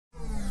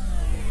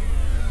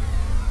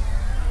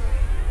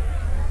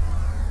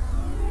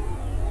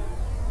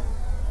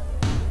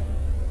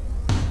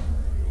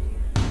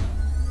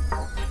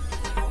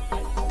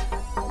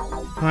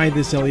Hi,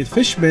 this is Elliot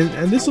Fishman,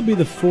 and this will be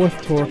the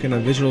fourth talk in a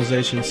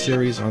visualization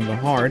series on the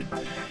heart.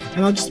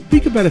 And I'll just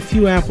speak about a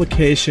few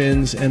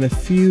applications and a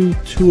few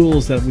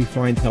tools that we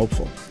find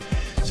helpful.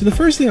 So the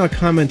first thing I'll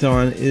comment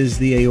on is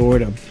the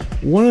aorta.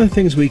 One of the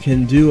things we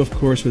can do, of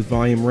course, with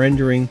volume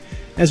rendering,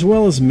 as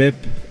well as MIP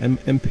and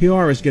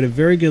MPR, is get a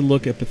very good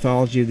look at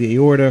pathology of the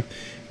aorta.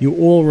 You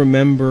all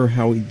remember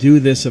how we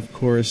do this, of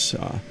course,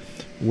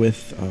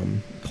 with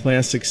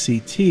classic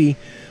CT.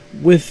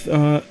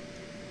 With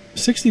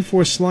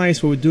 64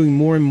 slice, what we're doing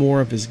more and more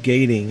of is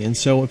gating. And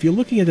so if you're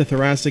looking at the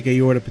thoracic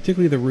aorta,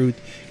 particularly the root,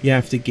 you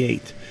have to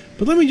gate.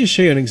 But let me just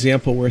show you an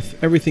example where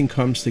everything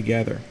comes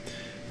together.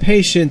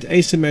 Patient,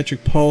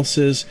 asymmetric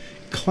pulses,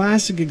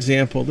 classic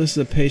example. This is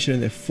a patient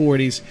in their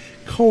 40s,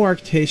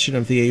 coarctation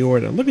of the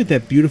aorta. Look at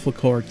that beautiful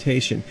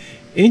coarctation.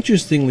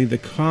 Interestingly, the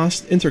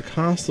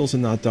intercostals are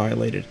not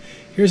dilated.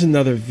 Here's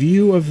another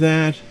view of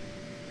that.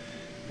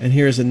 And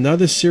here's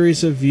another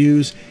series of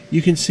views.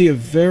 You can see a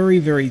very,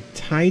 very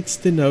tight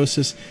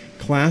stenosis,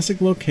 classic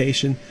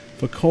location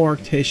for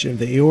coarctation of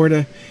the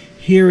aorta.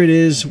 Here it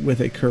is with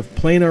a curved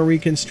planar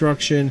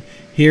reconstruction.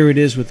 Here it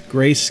is with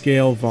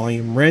grayscale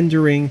volume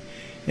rendering.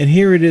 And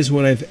here it is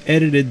when I've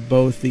edited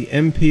both the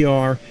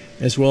MPR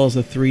as well as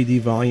the 3D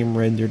volume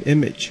rendered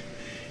image.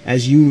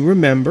 As you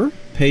remember,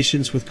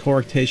 patients with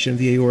coarctation of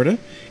the aorta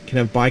can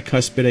have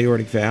bicuspid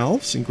aortic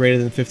valves in greater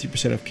than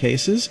 50% of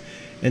cases.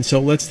 And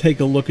so let's take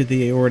a look at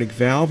the aortic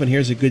valve, and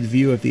here's a good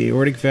view of the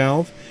aortic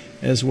valve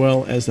as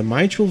well as the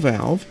mitral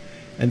valve.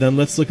 And then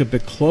let's look a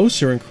bit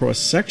closer in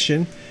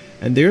cross-section,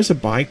 and there's a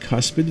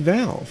bicuspid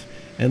valve.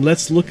 And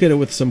let's look at it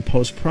with some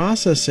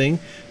post-processing,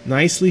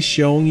 nicely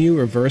showing you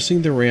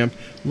reversing the ramp.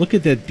 Look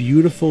at that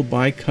beautiful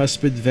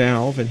bicuspid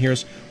valve, and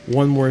here's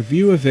one more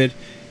view of it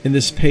in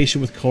this patient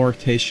with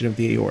coarctation of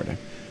the aorta.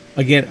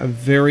 Again, a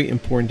very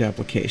important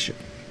application.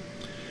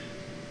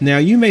 Now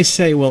you may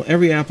say, well,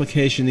 every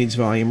application needs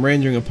volume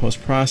rendering and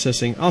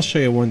post-processing. I'll show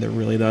you one that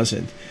really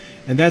doesn't.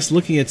 And that's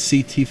looking at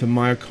CT for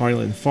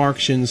myocardial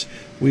infarctions.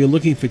 We are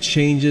looking for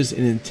changes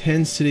in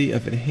intensity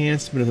of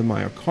enhancement of the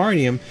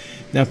myocardium.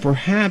 Now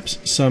perhaps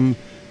some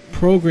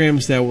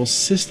programs that will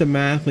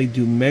systematically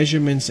do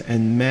measurements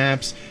and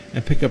maps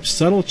and pick up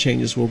subtle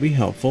changes will be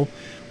helpful.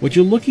 What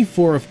you're looking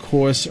for, of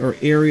course, are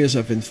areas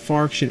of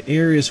infarction,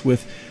 areas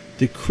with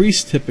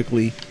decreased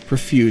typically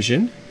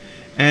perfusion.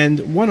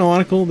 And one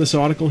article, this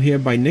article here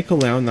by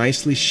Nicolau,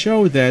 nicely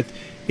showed that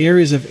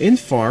areas of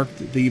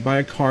infarct, the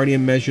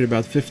myocardium measured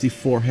about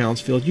 54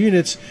 Hounsfield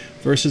units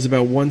versus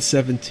about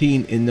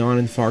 117 in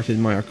non-infarcted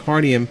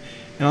myocardium.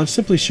 And I'll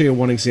simply show you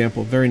one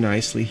example very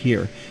nicely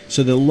here.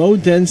 So the low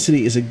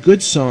density is a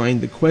good sign.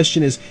 The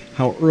question is,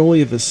 how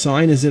early of a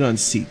sign is it on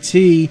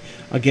CT?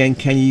 Again,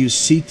 can you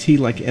use CT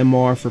like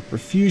MR for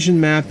perfusion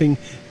mapping?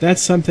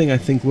 That's something I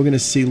think we're going to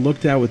see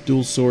looked at with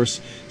dual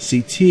source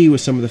CT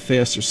with some of the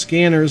faster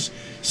scanners,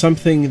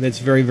 something that's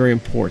very, very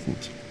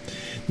important.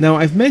 Now,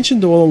 I've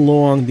mentioned all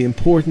along the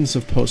importance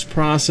of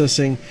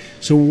post-processing.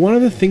 So one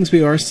of the things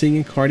we are seeing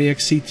in cardiac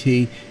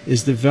CT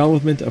is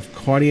development of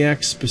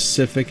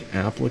cardiac-specific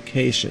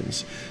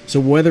applications.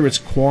 So whether it's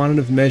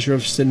quantitative measure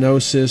of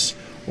stenosis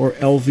or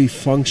LV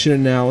function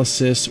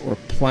analysis or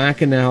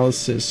plaque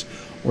analysis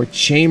or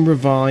chamber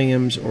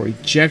volumes or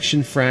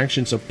ejection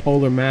fractions of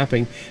polar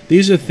mapping,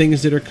 these are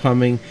things that are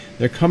coming.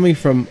 They're coming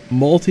from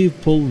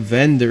multiple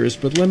vendors,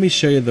 but let me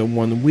show you the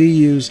one we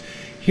use.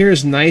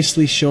 Here's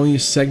nicely showing you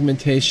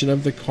segmentation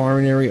of the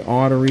coronary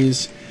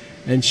arteries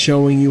and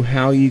showing you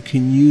how you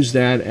can use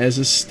that as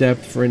a step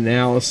for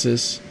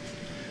analysis,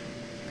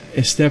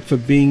 a step for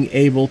being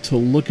able to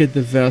look at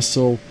the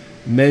vessel,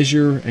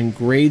 measure and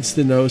grade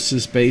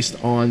stenosis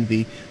based on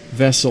the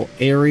vessel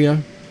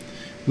area.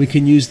 We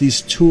can use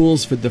these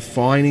tools for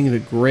defining the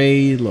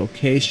grade,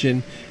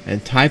 location,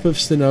 and type of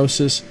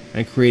stenosis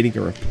and creating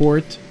a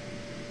report.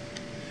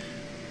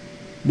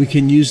 We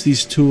can use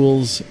these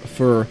tools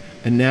for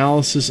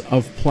analysis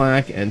of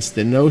plaque and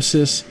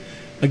stenosis.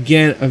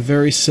 Again, a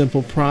very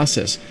simple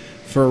process.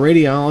 For a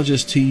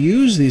radiologist to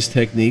use these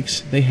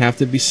techniques, they have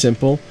to be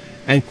simple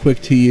and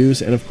quick to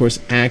use and, of course,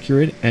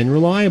 accurate and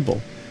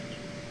reliable.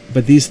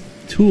 But these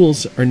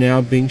tools are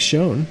now being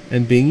shown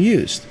and being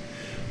used.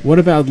 What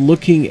about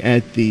looking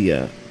at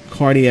the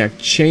cardiac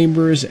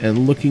chambers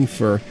and looking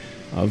for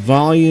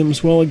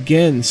volumes? Well,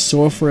 again,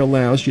 software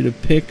allows you to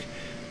pick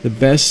the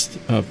best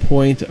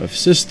point of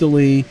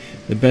systole,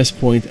 the best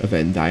point of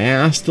end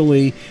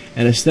diastole,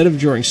 and instead of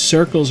drawing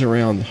circles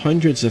around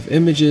hundreds of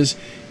images,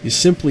 you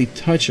simply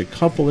touch a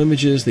couple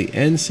images, the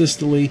end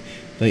systole,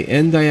 the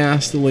end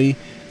diastole,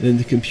 and then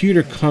the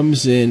computer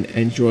comes in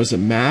and draws a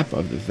map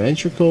of the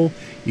ventricle.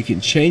 You can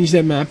change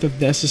that map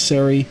if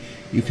necessary.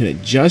 You can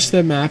adjust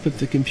that map if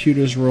the computer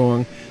is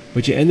wrong,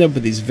 but you end up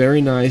with these very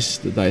nice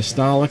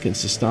diastolic and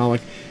systolic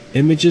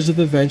images of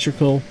the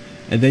ventricle,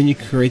 and then you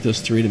create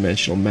those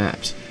three-dimensional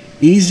maps.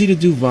 Easy to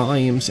do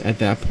volumes at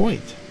that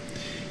point.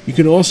 You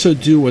can also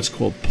do what's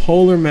called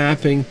polar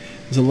mapping.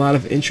 There's a lot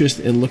of interest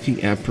in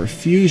looking at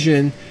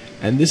perfusion,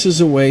 and this is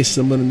a way,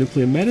 similar to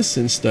nuclear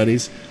medicine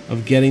studies,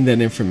 of getting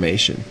that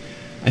information.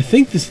 I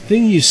think the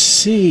thing you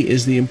see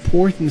is the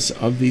importance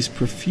of these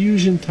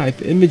perfusion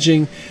type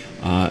imaging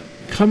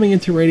coming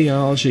into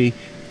radiology.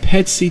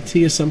 PET CT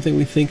is something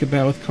we think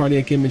about with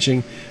cardiac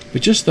imaging,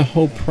 but just the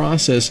whole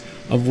process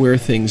of where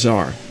things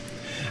are.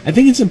 I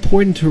think it's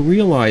important to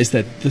realize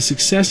that the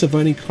success of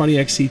any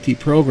cardiac CT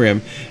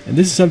program, and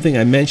this is something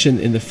I mentioned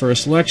in the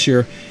first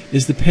lecture,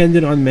 is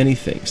dependent on many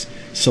things.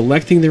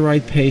 Selecting the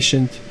right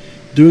patient,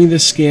 doing the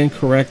scan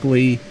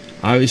correctly,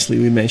 obviously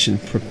we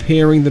mentioned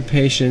preparing the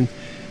patient,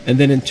 and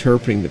then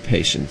interpreting the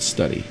patient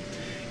study.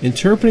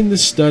 Interpreting the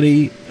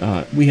study,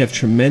 we have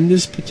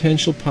tremendous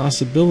potential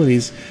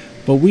possibilities,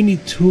 but we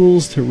need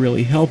tools to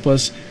really help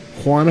us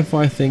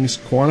quantify things.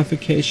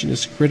 Quantification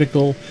is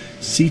critical.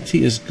 CT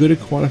is good at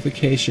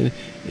quantification.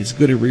 It's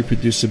good at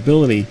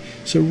reproducibility.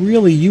 So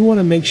really, you want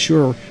to make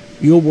sure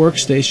your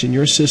workstation,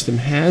 your system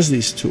has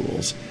these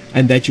tools,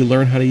 and that you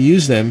learn how to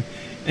use them,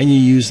 and you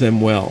use them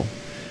well.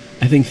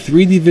 I think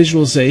 3D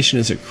visualization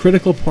is a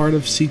critical part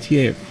of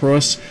CTA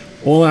across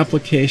all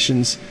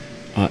applications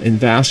in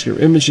vascular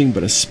imaging,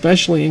 but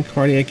especially in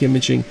cardiac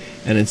imaging,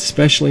 and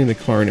especially in the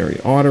coronary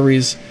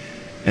arteries.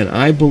 And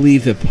I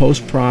believe that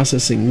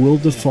post-processing will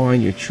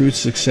define your true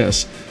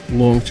success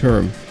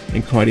long-term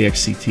in cardiac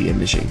CT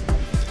imaging.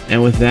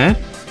 And with that,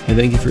 I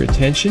thank you for your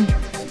attention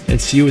and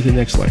see you at the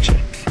next lecture.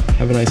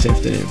 Have a nice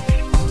afternoon.